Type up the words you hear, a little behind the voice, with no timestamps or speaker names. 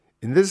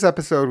In this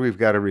episode, we've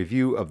got a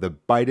review of the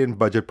Biden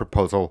budget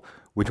proposal,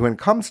 which when it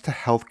comes to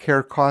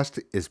healthcare cost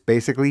is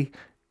basically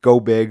go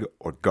big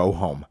or go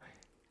home.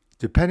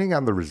 Depending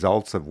on the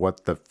results of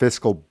what the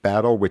fiscal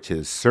battle, which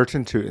is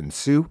certain to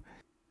ensue,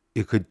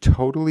 it could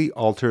totally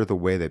alter the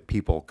way that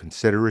people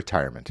consider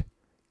retirement.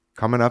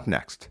 Coming up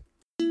next.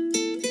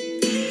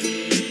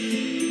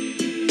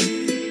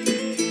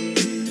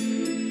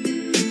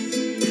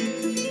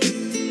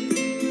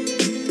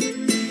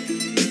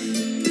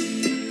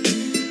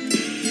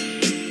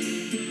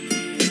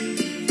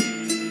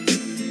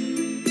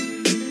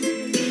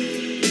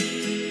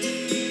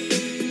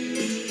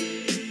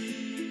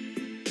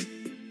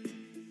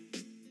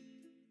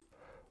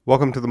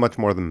 Welcome to the Much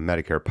More Than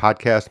Medicare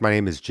podcast. My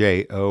name is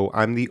J.O.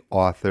 I'm the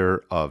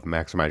author of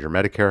Maximize Your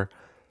Medicare.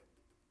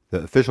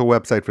 The official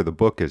website for the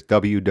book is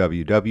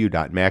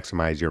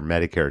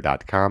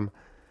www.maximizeyourmedicare.com.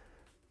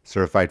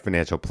 Certified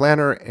financial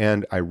planner,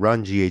 and I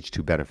run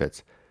GH2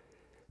 Benefits.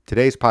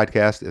 Today's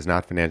podcast is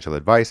not financial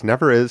advice,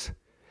 never is.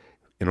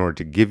 In order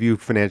to give you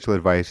financial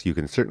advice, you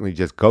can certainly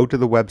just go to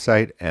the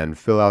website and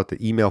fill out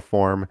the email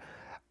form.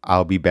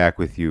 I'll be back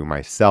with you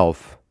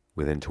myself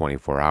within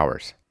 24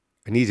 hours.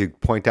 I need to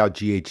point out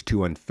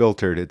GH2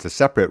 Unfiltered. It's a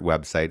separate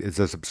website. It's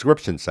a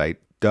subscription site,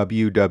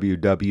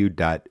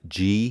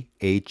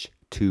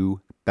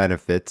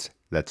 www.gh2benefits,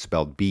 that's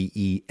spelled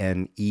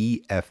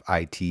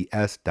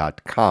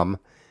benefits.com.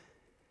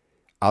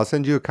 I'll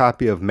send you a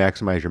copy of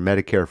Maximize Your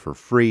Medicare for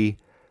free,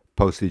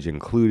 postage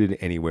included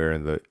anywhere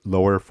in the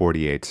lower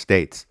 48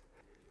 states.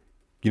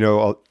 You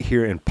know,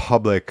 here in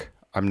public,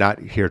 I'm not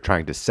here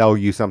trying to sell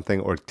you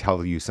something or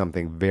tell you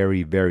something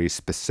very, very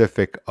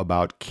specific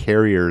about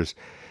carriers,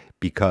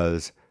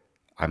 because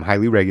I'm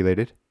highly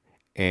regulated.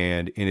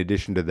 And in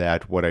addition to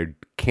that, what I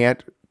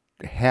can't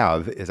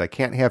have is I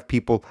can't have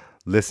people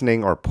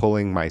listening or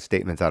pulling my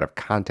statements out of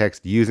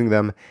context, using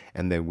them,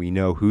 and then we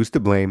know who's to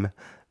blame.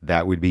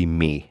 That would be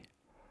me.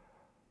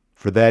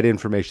 For that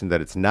information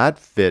that it's not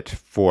fit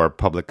for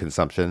public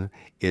consumption,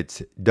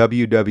 it's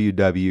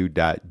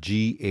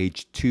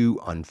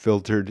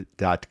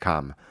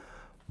www.gh2unfiltered.com.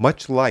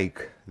 Much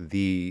like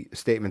the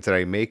statements that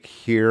I make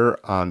here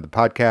on the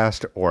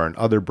podcast or in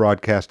other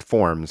broadcast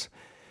forms,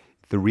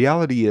 the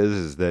reality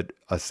is that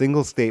a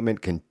single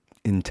statement can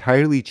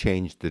entirely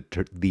change the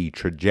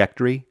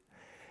trajectory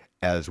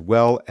as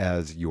well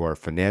as your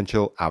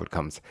financial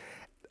outcomes.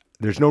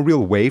 There's no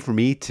real way for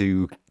me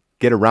to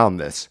get around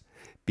this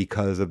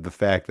because of the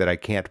fact that I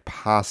can't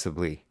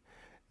possibly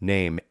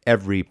name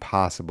every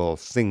possible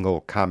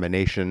single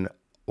combination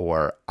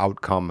or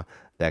outcome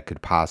that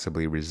could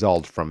possibly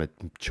result from a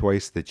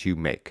choice that you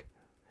make.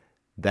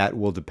 That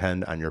will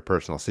depend on your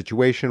personal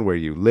situation, where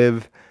you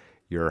live,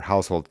 your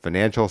household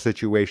financial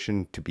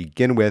situation to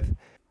begin with.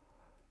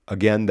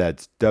 Again,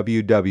 that's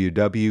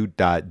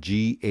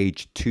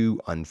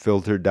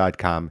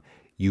www.gh2unfiltered.com.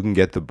 You can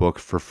get the book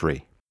for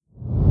free.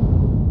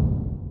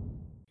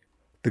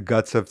 The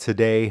guts of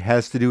today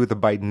has to do with the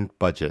Biden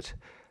budget.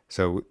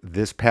 So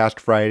this past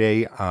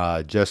Friday,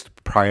 just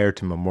prior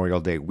to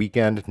Memorial Day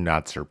weekend,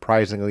 not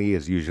surprisingly,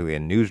 is usually a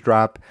news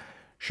drop.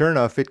 Sure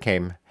enough, it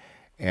came.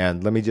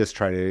 And let me just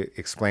try to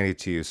explain it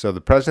to you. So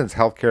the president's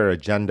healthcare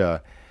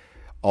agenda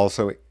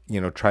also,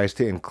 tries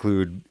to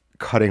include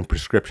cutting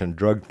prescription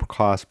drug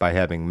costs by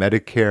having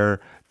Medicare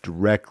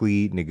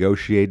directly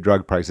negotiate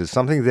drug prices,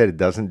 something that it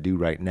doesn't do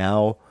right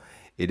now.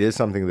 It is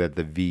something that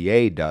the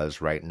VA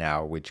does right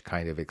now, which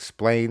kind of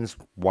explains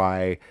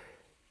why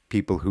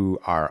people who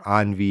are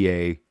on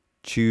VA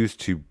choose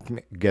to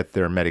get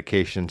their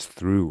medications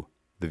through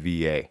the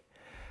VA.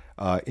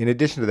 In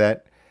addition to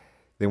that,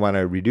 they want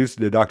to reduce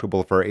the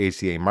deductible for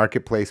ACA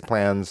marketplace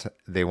plans.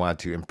 They want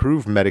to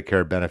improve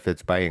Medicare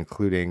benefits by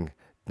including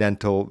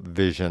dental,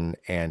 vision,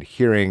 and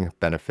hearing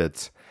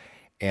benefits.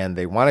 And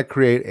they want to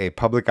create a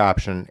public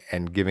option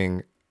and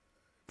giving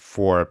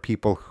for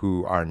people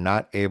who are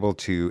not able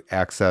to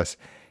access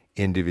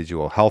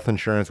individual health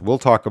insurance. We'll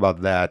talk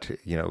about that,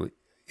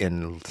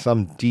 in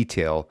some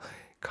detail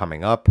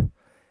coming up.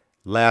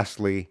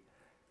 Lastly,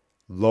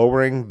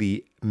 lowering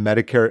the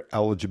Medicare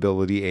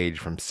eligibility age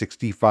from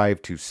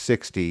 65 to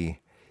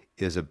 60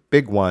 is a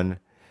big one,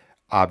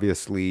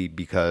 obviously,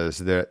 because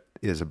there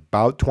is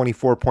about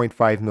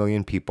 24.5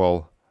 million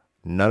people,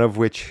 none of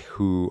which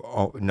who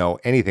know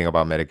anything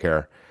about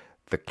Medicare.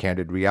 The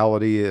candid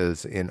reality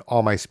is, in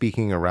all my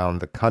speaking around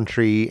the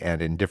country and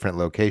in different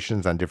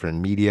locations on different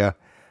media,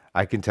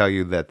 I can tell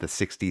you that the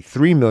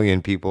 63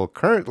 million people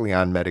currently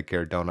on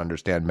Medicare don't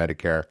understand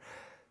Medicare.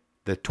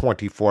 The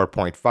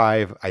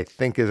 24.5, I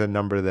think, is a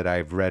number that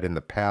I've read in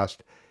the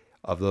past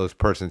of those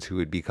persons who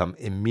would become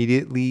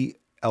immediately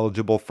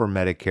eligible for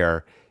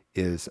Medicare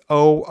is,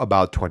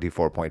 about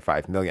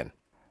 24.5 million.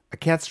 I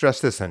can't stress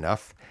this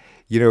enough.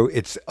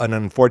 It's an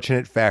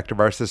unfortunate fact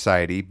of our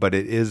society, but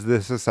it is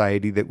the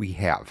society that we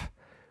have,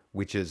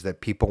 which is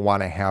that people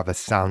want to have a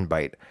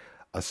soundbite,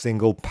 a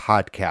single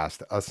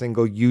podcast, a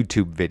single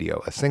YouTube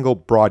video, a single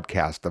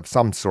broadcast of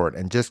some sort,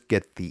 and just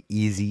get the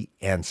easy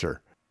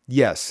answer.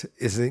 Yes,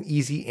 is an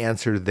easy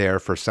answer there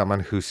for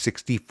someone who's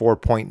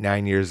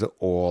 64.9 years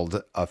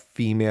old, a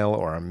female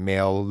or a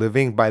male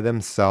living by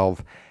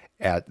themselves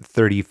at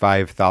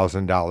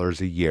 $35,000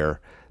 a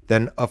year.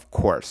 Then, of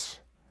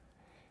course,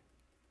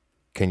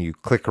 can you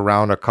click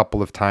around a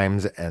couple of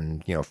times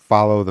and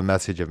follow the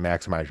message of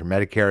Maximize Your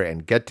Medicare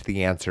and get to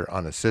the answer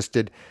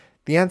unassisted?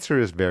 The answer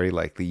is very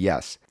likely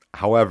yes.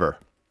 However,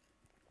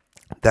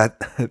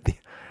 that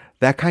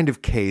that kind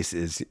of case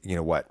is,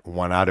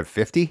 1 out of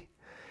 50?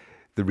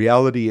 The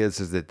reality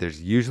is that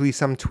there's usually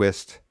some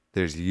twist.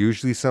 There's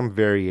usually some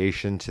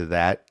variation to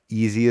that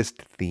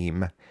easiest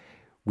theme,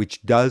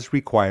 which does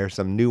require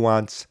some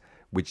nuance,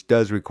 which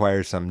does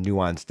require some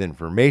nuanced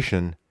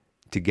information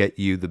to get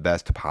you the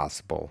best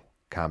possible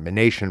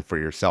combination for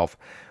yourself.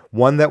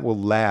 One that will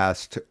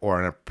last,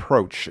 or an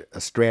approach, a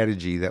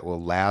strategy that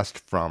will last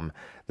from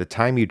the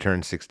time you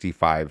turn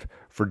 65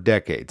 for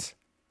decades.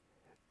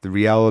 The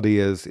reality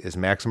is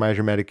Maximize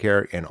Your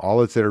Medicare in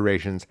all its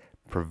iterations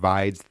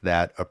provides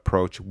that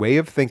approach, way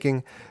of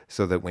thinking,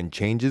 so that when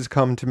changes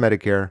come to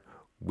Medicare,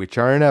 which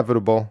are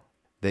inevitable,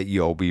 that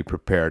you'll be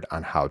prepared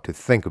on how to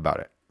think about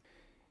it.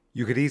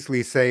 You could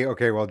easily say,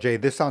 okay, well, Jay,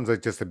 this sounds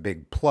like just a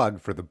big plug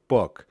for the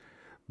book,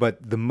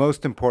 but the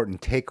most important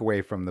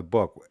takeaway from the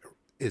book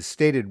is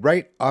stated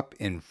right up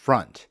in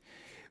front,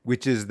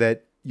 which is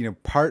that,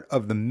 part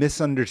of the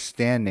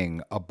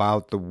misunderstanding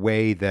about the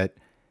way that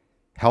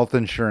health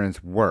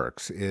insurance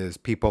works is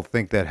people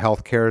think that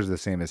healthcare is the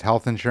same as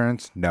health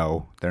insurance.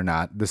 No, they're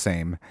not the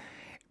same.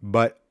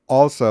 But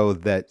also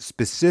that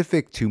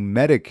specific to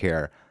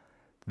Medicare,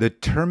 the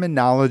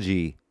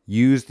terminology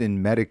used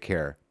in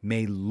Medicare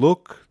may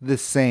look the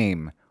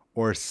same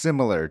or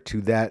similar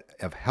to that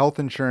of health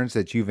insurance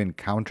that you've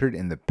encountered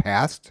in the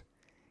past.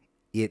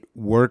 It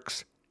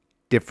works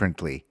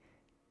differently.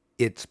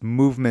 Its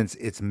movements,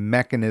 its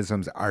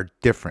mechanisms are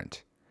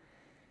different.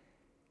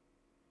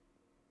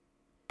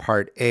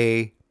 Part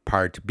A,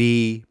 Part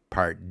B,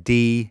 Part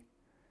D,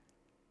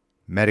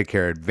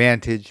 Medicare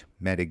Advantage,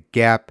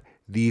 Medigap,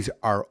 these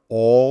are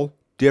all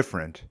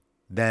different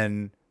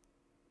than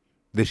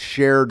the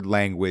shared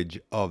language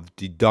of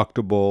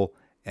deductible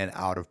and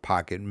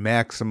out-of-pocket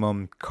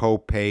maximum,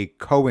 copay,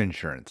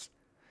 coinsurance.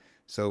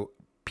 So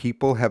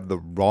people have the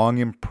wrong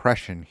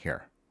impression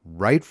here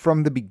right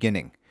from the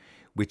beginning,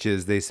 which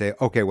is they say,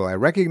 okay, well, I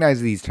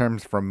recognize these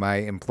terms from my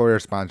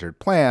employer-sponsored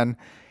plan,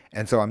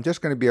 and so I'm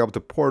just going to be able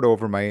to port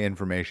over my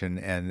information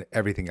and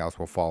everything else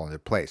will fall into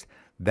place.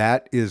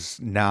 That is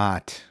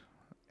not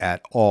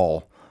at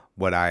all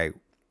what I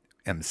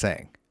am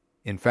saying.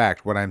 In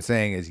fact, what I'm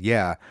saying is,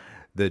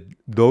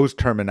 those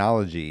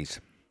terminologies,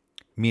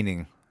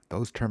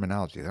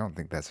 I don't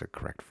think that's a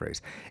correct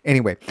phrase.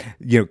 Anyway,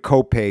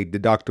 copay,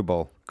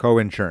 deductible,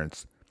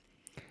 coinsurance,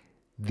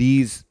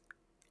 these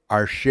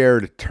are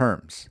shared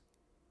terms.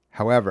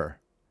 However,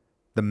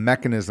 the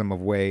mechanism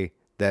of way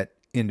that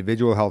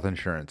individual health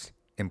insurance,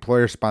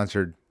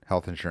 employer-sponsored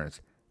health insurance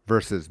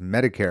versus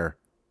Medicare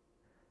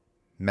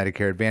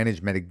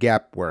Advantage,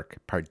 Medigap work,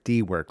 Part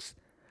D works,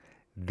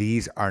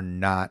 these are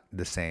not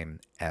the same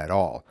at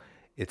all.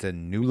 It's a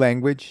new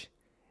language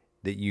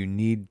that you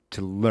need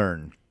to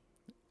learn.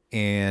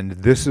 And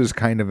this is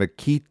kind of a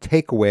key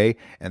takeaway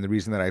and the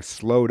reason that I've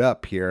slowed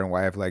up here and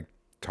why I've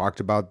talked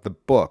about the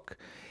book,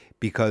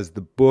 because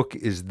the book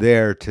is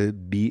there to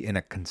be in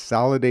a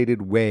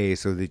consolidated way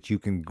so that you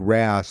can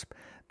grasp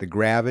the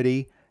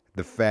gravity,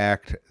 the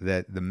fact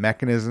that the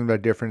mechanisms are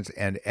different,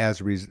 and as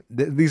a result,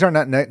 these are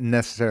not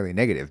necessarily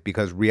negative,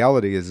 because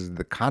reality is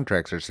the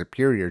contracts are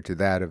superior to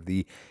that of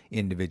the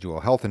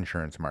individual health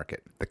insurance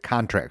market. The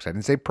contracts, I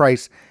didn't say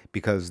price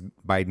because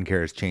Biden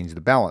Care has changed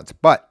the balance,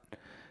 but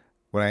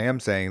what I am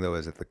saying though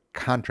is that the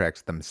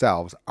contracts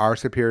themselves are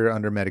superior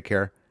under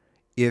Medicare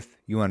if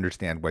you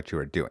understand what you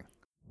are doing.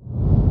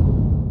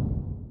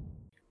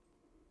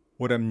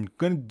 What I'm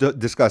going to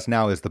discuss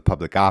now is the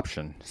public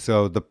option.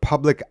 So the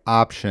public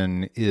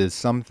option is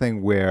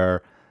something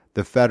where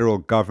the federal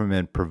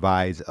government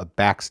provides a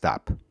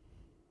backstop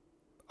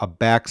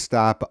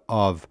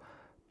of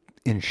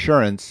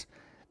insurance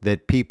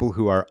that people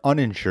who are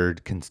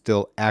uninsured can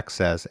still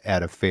access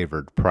at a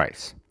favored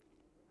price.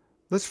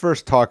 Let's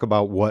first talk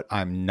about what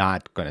I'm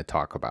not going to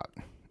talk about,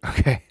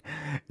 okay?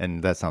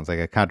 And that sounds like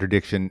a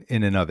contradiction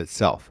in and of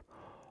itself.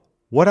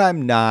 What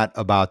I'm not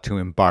about to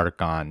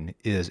embark on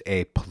is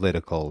a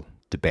political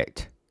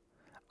debate.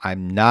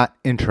 I'm not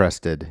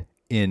interested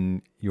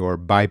in your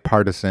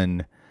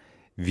bipartisan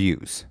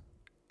views,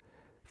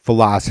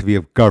 philosophy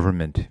of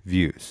government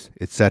views,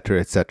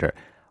 etc., etc.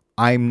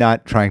 I'm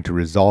not trying to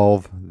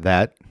resolve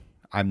that.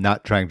 I'm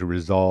not trying to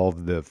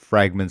resolve the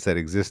fragments that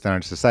exist in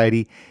our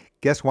society.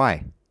 Guess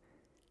why?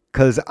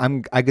 Because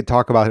I could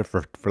talk about it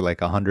for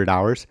 100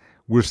 hours.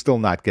 We're still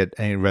not get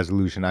any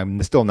resolution.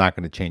 I'm still not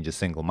going to change a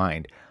single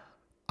mind.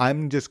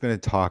 I'm just going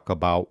to talk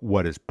about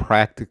what is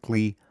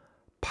practically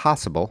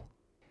possible,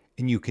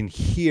 and you can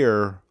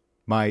hear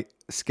my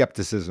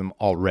skepticism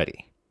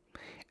already.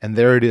 And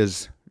there it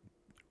is,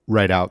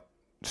 right out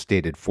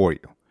stated for you,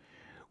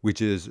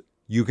 which is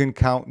you can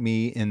count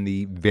me in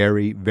the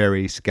very,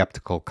 very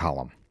skeptical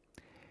column.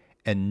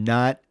 and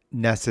not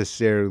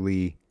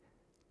necessarily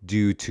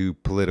due to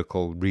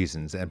political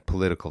reasons and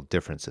political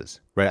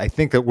differences, right? I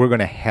think that we're going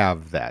to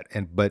have that,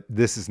 but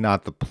this is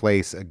not the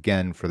place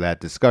again for that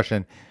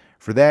discussion.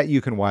 For that,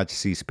 you can watch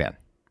C-SPAN.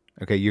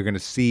 Okay, you're going to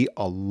see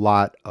a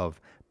lot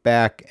of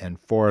back and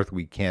forth.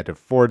 We can't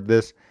afford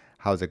this.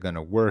 How's it going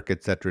to work,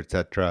 et cetera, et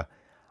cetera.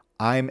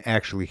 I'm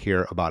actually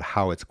here about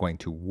how it's going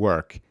to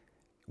work,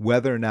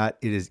 whether or not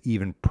it is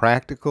even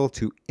practical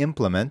to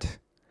implement,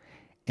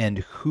 and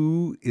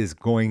who is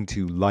going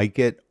to like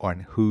it or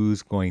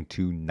who's going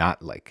to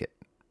not like it.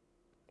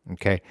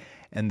 Okay?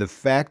 And the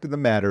fact of the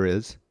matter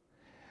is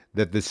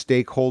that the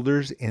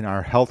stakeholders in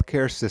our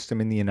healthcare system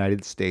in the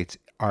United States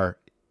are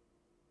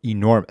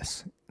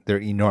enormous.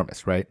 They're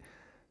enormous, right?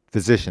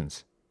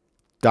 Physicians,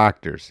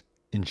 doctors,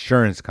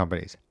 insurance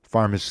companies,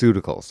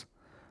 pharmaceuticals,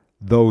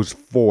 those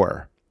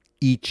four,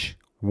 each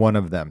one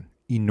of them,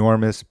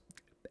 enormous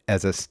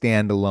as a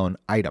standalone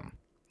item.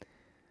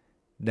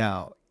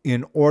 Now,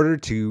 in order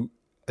to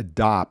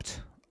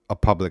adopt a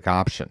public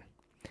option,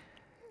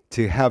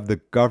 to have the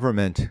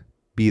government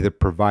be the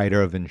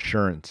provider of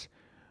insurance,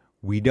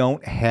 we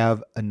don't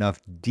have enough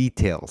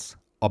details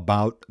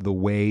about the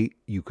way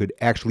you could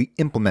actually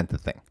implement the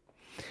thing,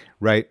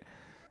 right?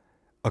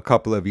 A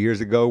couple of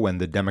years ago, when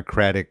the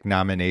Democratic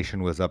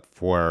nomination was up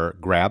for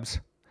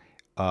grabs,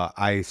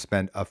 I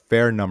spent a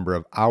fair number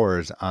of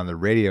hours on the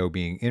radio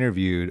being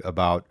interviewed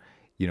about,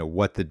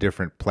 what the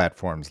different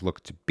platforms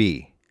look to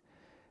be.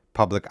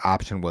 Public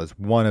option was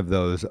one of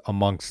those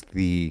amongst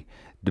the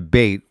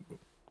debate,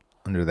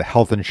 under the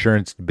health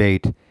insurance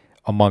debate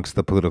amongst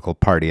the political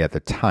party at the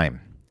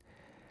time.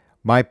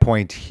 My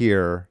point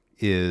here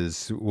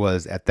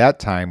was at that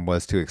time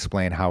was to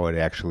explain how it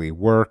actually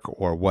works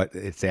or what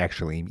it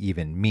actually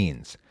even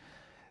means.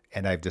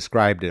 And I've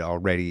described it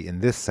already in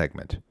this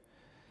segment.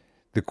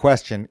 The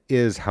question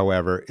is,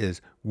 however,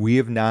 we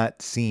have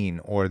not seen,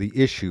 or the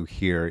issue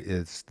here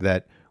is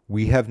that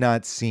we have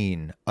not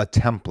seen a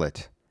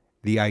template,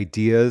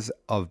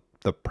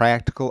 the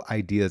practical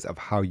ideas of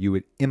how you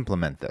would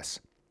implement this.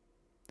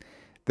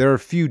 There are a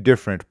few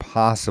different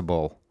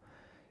possible,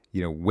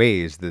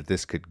 ways that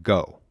this could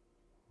go,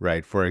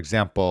 right? For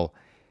example,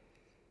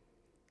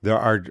 there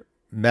are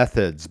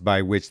methods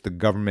by which the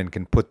government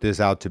can put this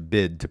out to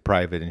bid to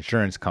private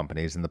insurance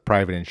companies, and the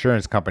private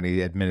insurance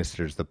company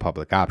administers the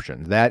public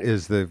option. That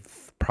is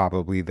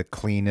probably the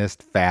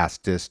cleanest,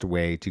 fastest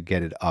way to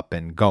get it up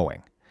and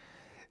going.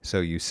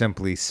 So you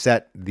simply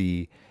set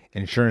the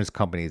insurance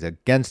companies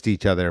against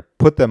each other,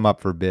 put them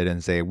up for bid,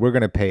 and say, we're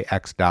going to pay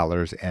X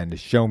dollars and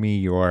show me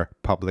your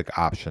public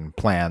option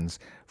plans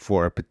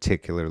for a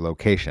particular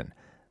location.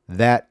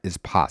 That is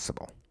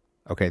possible.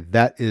 Okay,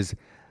 that is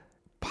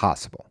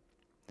possible.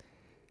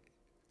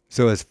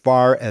 So as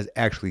far as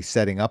actually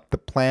setting up the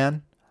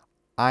plan,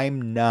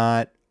 I'm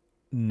not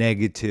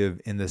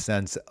negative in the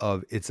sense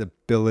of its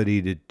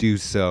ability to do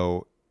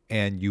so.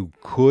 And you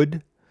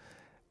could,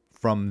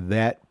 from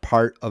that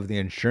part of the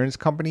insurance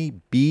company,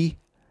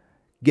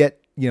 get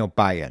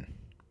buy-in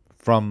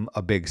from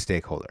a big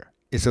stakeholder.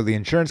 So the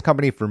insurance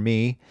company for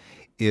me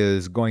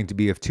is going to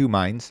be of two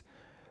minds.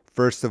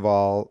 First of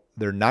all,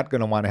 they're not going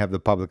to want to have the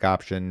public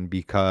option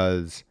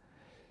because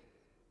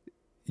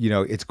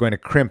it's going to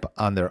crimp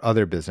on their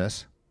other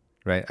business,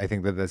 right? I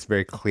think that's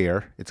very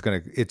clear. It's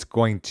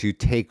going to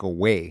take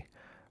away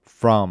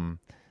from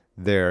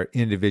their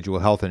individual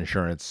health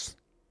insurance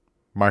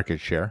market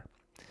share.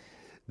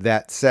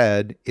 That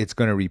said, it's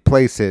going to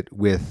replace it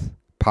with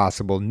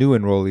possible new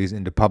enrollees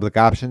into public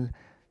option.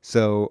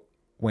 So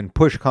when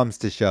push comes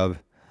to shove,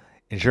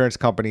 insurance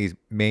companies'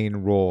 main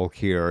role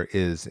here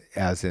is,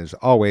 as is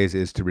always,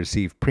 is to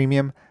receive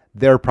premium.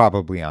 They're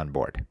probably on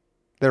board.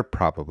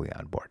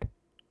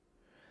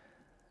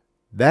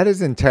 That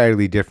is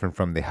entirely different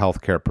from the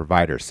healthcare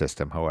provider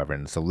system, however.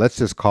 And so let's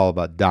just call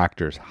about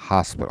doctors,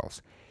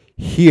 hospitals.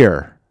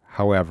 Here,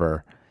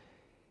 however,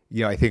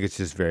 I think it's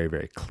just very,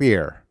 very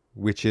clear,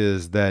 which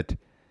is that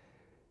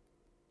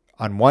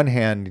on one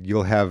hand,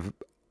 you'll have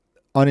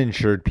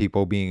uninsured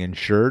people being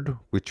insured,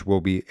 which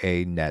will be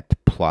a net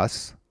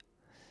plus.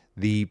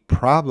 The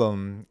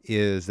problem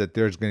is that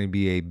there's going to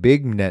be a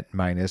big net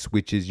minus,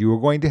 which is you are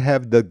going to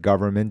have the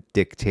government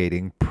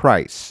dictating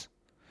price.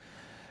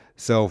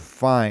 So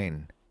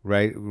fine,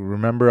 right?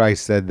 Remember I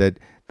said that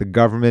the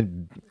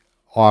government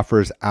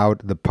offers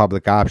out the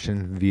public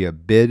option via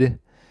bid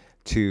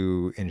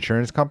to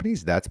insurance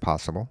companies? That's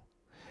possible.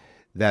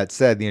 That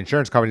said, the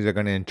insurance companies are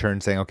going to in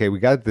turn saying, okay, we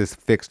got this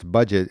fixed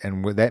budget,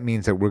 and that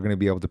means that we're going to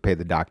be able to pay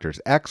the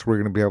doctors X, we're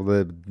going to be able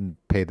to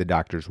pay the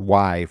doctors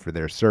Y for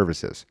their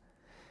services.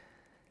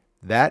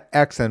 That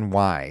X and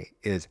Y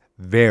is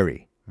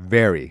very,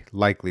 very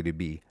likely to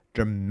be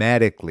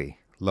dramatically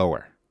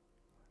lower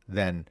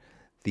than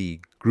the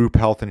group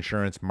health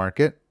insurance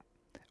market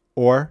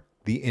or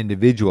the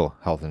individual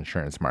health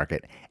insurance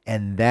market.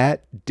 And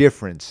that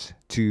difference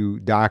to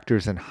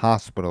doctors and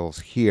hospitals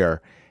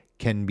here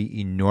can be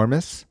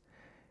enormous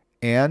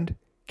and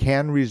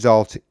can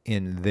result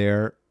in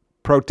their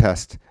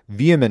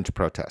vehement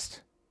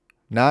protest,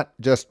 not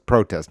just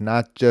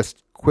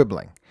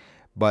quibbling,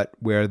 but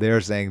where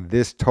they're saying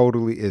this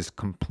totally is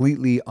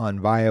completely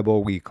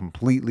unviable, we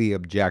completely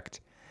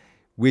object,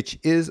 which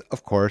is,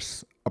 of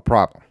course, a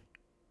problem,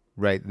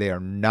 right? They are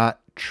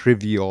not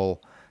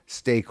trivial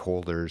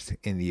stakeholders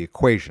in the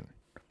equation.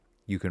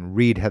 You can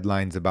read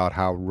headlines about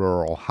how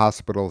rural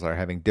hospitals are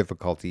having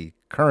difficulty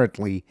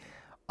currently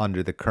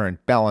under the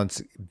current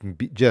balance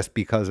just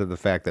because of the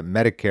fact that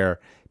Medicare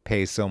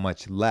pays so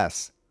much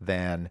less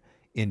than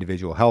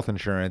individual health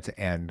insurance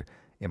and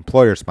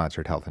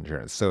employer-sponsored health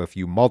insurance. So if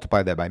you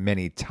multiply that by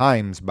many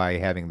times by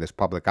having this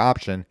public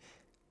option,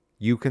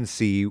 you can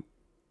see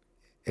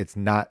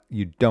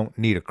you don't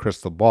need a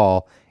crystal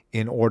ball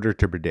in order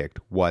to predict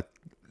what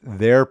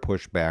their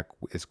pushback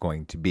is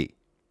going to be.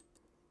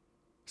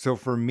 So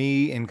for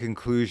me, in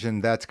conclusion,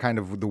 that's kind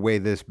of the way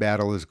this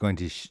battle is going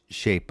to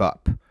shape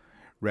up,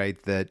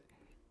 right? That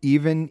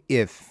even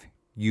if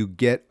you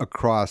get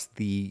across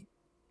the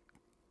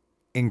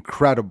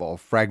incredible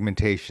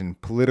fragmentation,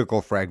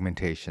 political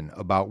fragmentation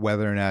about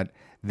whether or not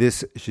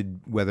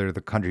whether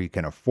the country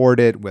can afford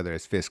it, whether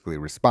it's fiscally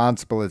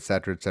responsible, et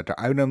cetera,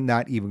 I'm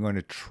not even going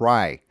to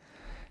try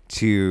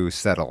to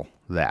settle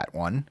that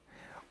one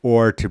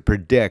or to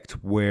predict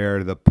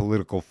where the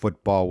political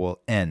football will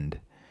end,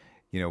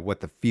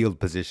 what the field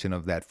position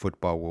of that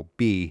football will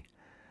be.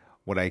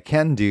 What I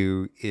can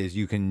do is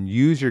you can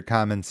use your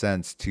common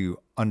sense to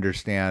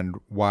understand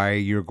why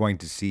you're going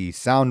to see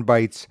sound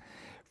bites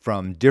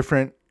from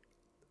different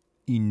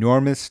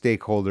enormous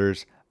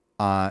stakeholders,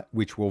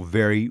 which will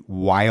vary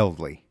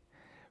wildly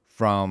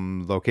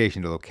from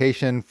location to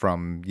location,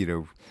 from,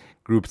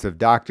 groups of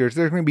doctors.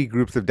 There's going to be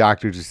groups of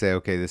doctors who say,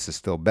 okay, this is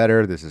still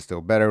better. This is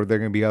still better. There are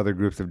going to be other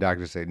groups of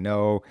doctors who say,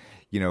 no,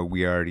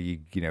 we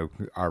already,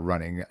 are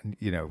running,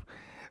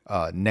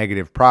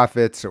 negative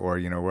profits, or,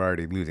 we're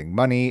already losing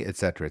money, et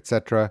cetera, et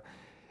cetera.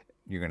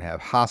 You're going to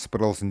have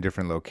hospitals in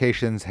different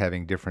locations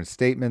having different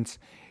statements.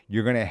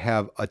 You're going to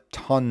have a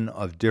ton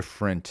of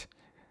different,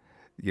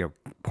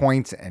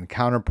 points and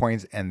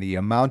counterpoints, and the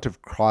amount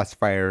of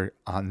crossfire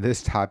on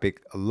this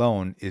topic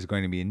alone is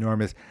going to be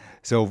enormous.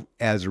 So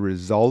as a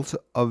result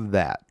of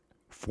that,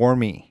 for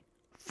me,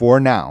 for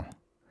now,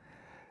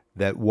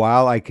 that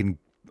while I can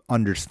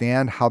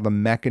understand how the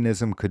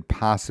mechanism could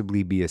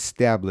possibly be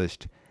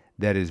established,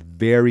 that is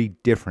very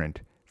different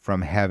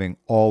from having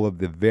all of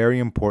the very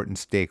important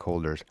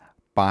stakeholders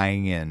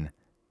buying in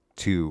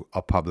to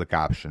a public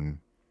option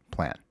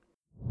plan.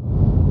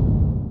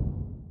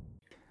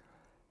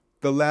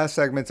 The last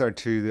segments are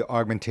to the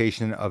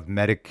augmentation of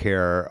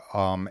Medicare.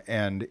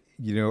 And,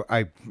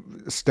 I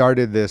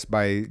started this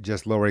by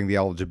just lowering the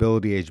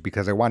eligibility age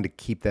because I wanted to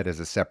keep that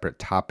as a separate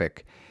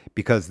topic,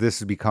 because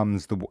this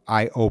becomes the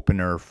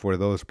eye-opener for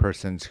those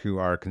persons who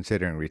are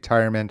considering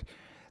retirement,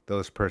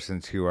 those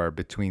persons who are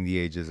between the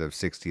ages of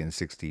 60 and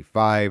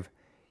 65.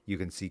 You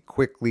can see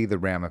quickly the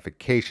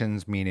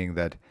ramifications, meaning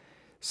that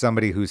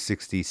somebody who's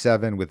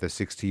 67 with a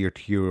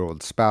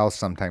 62-year-old spouse,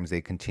 sometimes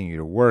they continue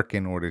to work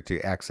in order to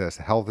access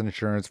health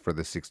insurance for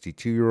the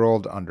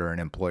 62-year-old under an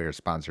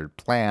employer-sponsored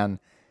plan.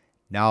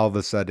 Now, all of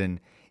a sudden,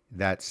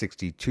 that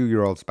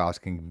 62-year-old spouse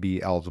can be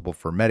eligible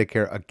for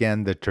Medicare.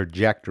 Again, the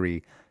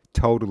trajectory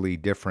totally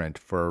different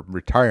for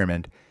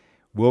retirement.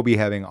 We'll be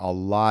having a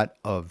lot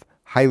of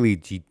highly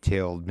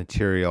detailed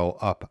material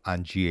up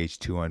on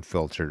GH2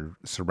 Unfiltered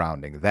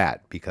surrounding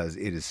that, because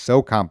it is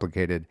so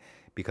complicated,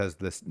 because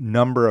this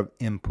number of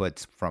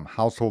inputs from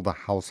household to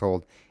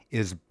household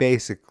is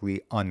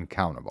basically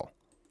uncountable.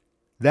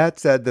 That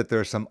said, that there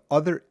are some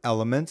other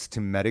elements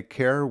to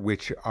Medicare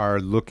which are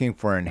looking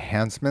for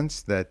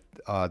enhancements that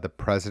the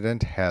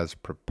president has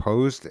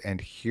proposed,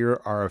 and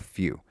here are a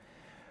few.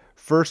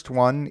 First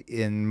one,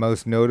 in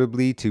most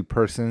notably to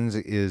persons,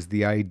 is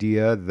the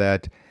idea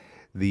that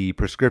the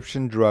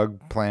prescription drug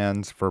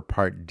plans for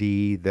Part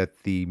D,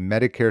 that the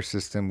Medicare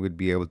system would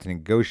be able to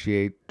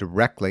negotiate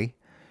directly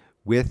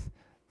with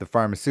the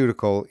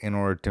pharmaceutical in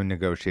order to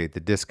negotiate the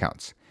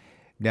discounts.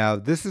 Now,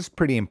 this is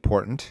pretty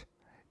important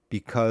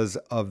because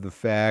of the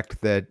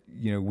fact that,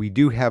 we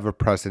do have a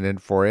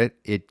precedent for it.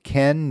 It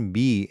can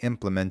be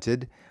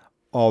implemented,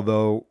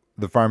 although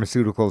the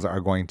pharmaceuticals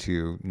are going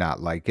to not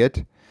like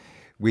it,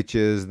 which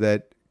is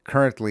that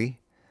currently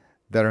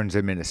Veterans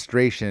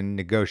Administration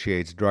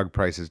negotiates drug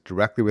prices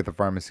directly with the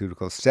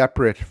pharmaceuticals,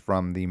 separate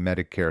from the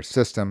Medicare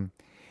system.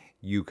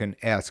 You can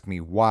ask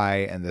me why,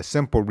 and the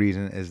simple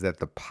reason is that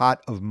the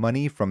pot of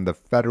money from the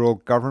federal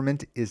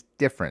government is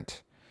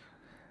different,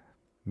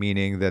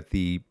 meaning that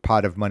the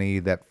pot of money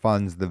that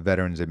funds the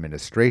Veterans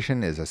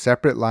Administration is a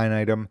separate line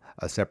item,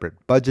 a separate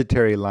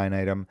budgetary line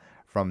item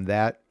from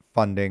that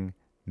funding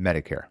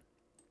Medicare.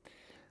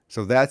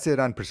 So that's it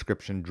on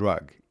prescription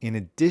drug. In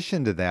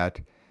addition to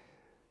that,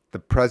 the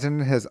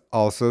president has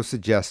also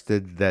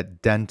suggested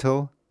that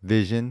dental,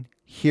 vision,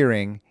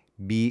 hearing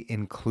be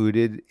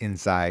included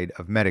inside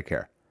of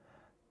Medicare.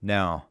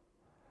 Now,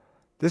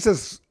 this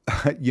is,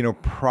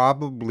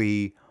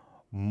 probably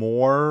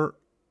more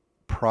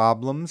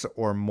problems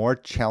or more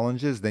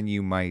challenges than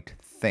you might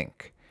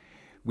think,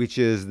 which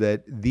is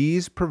that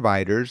these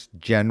providers,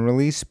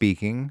 generally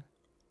speaking,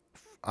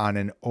 on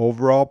an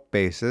overall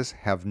basis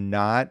have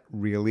not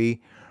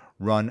really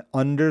run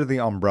under the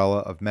umbrella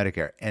of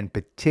Medicare, and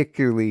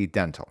particularly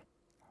dental.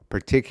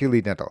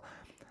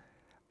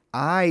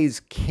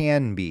 Eyes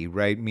can be,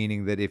 right?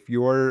 Meaning that if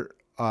you're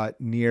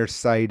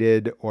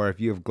nearsighted or if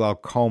you have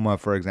glaucoma,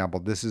 for example,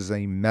 this is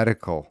a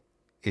medical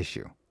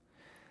issue.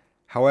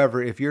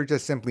 However, if you're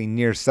just simply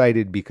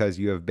nearsighted because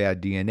you have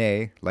bad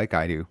DNA, like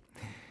I do,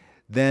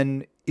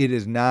 then it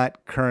is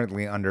not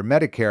currently under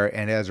Medicare,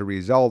 and as a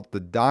result, the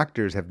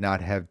doctors have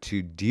not had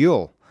to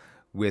deal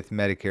with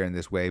Medicare in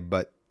this way.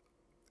 But,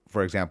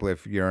 for example,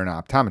 if you're an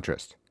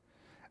optometrist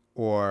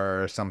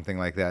or something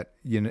like that,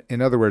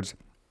 in other words,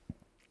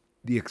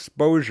 the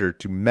exposure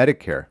to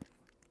Medicare,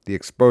 the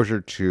exposure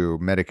to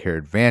Medicare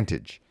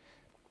Advantage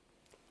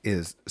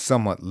is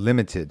somewhat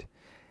limited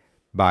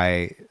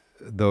by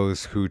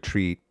those who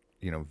treat,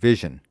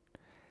 vision.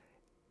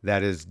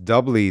 That is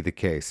doubly the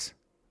case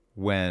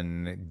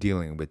when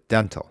dealing with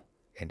dental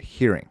and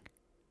hearing,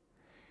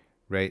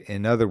 right?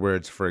 In other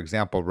words, for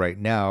example, right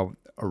now,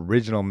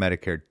 original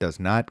Medicare does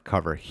not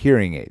cover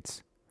hearing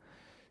aids.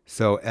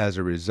 So as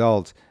a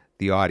result,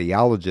 the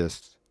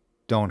audiologists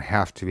don't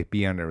have to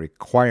be under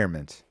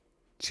requirement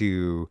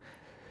to,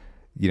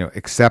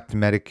 accept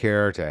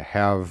Medicare,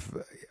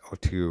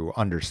 to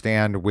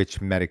understand which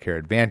Medicare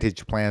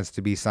Advantage plans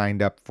to be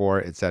signed up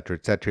for, et cetera,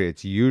 et cetera.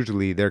 It's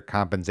usually they're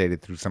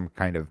compensated through some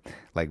kind of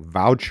like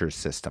voucher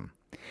system,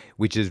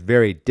 which is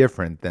very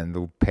different than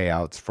the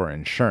payouts for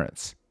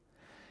insurance.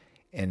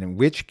 And in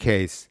which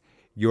case,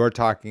 you're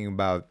talking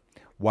about,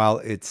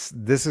 while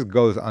this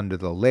goes under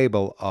the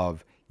label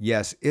of,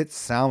 yes, it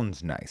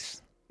sounds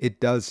nice. It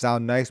does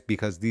sound nice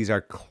because these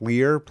are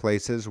clear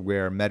places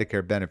where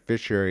Medicare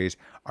beneficiaries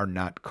are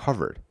not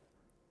covered.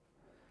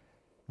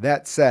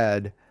 That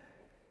said,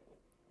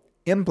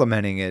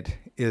 implementing it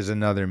is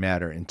another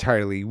matter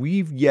entirely.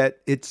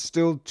 It's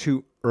still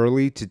too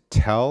early to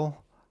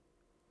tell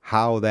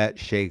how that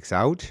shakes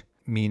out,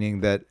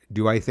 meaning that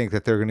do I think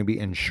that there are going to be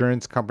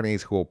insurance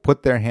companies who will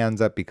put their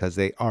hands up because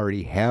they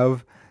already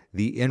have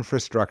the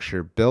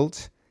infrastructure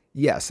built?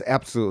 Yes,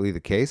 absolutely the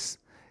case.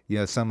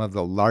 Some of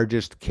the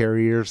largest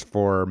carriers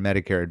for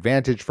Medicare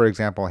Advantage, for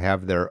example,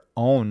 have their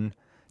own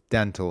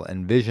dental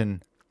and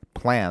vision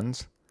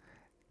plans.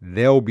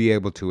 They'll be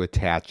able to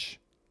attach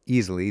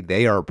easily.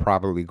 They are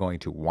probably going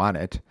to want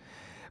it.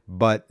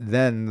 But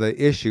then the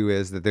issue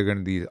is that they're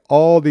going to need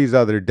all these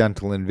other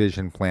dental and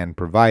vision plan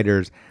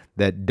providers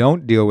that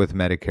don't deal with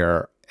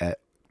Medicare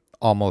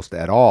almost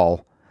at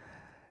all.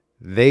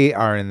 They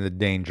are in the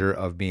danger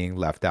of being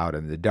left out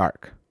in the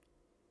dark.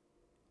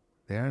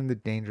 They're in the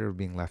danger of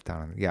being left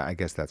out. Yeah, I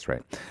guess that's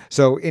right.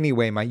 So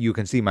anyway, you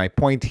can see my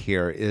point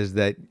here is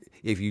that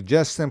if you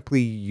just simply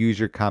use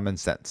your common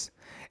sense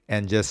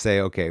and just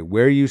say, okay,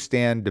 where you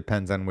stand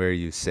depends on where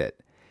you sit,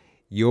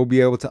 you'll be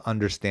able to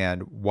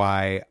understand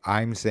why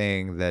I'm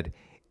saying that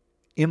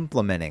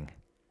implementing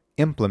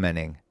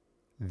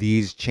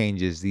these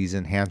changes, these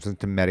enhancements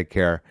to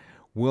Medicare,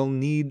 will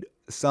need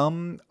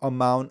some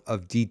amount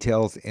of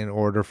details in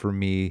order for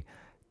me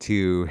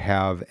to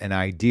have an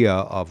idea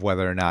of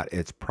whether or not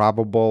it's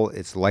probable,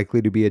 it's likely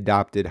to be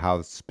adopted,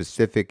 how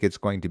specific it's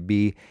going to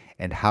be,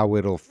 and how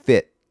it'll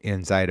fit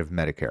inside of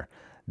Medicare.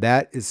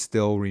 That is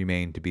still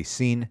remain to be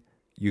seen.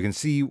 You can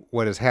see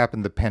what has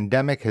happened. The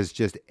pandemic has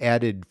just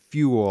added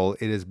fuel.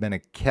 It has been a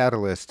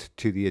catalyst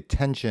to the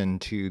attention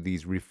to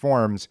these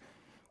reforms,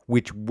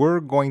 which were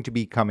going to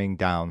be coming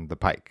down the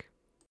pike.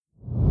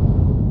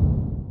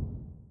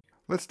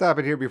 Let's stop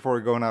it here before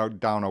we go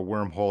down a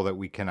wormhole that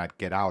we cannot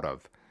get out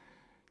of.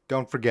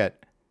 Don't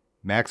forget,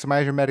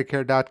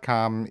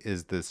 MaximizeYourMedicare.com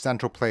is the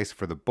central place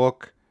for the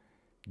book.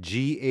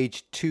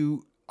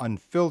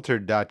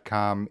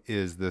 GH2Unfiltered.com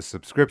is the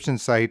subscription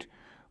site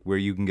where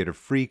you can get a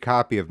free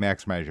copy of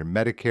Maximize Your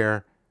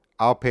Medicare.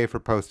 I'll pay for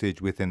postage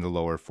within the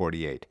lower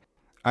 48.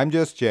 I'm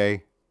Just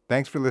Jay.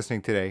 Thanks for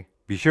listening today.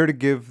 Be sure to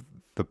give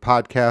the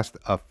podcast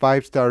a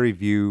 5-star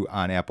review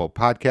on Apple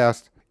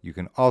Podcasts. You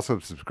can also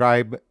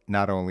subscribe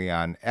not only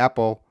on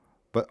Apple,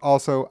 but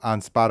also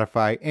on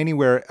Spotify,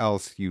 anywhere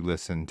else you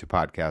listen to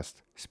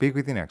podcasts. Speak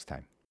with you next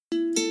time.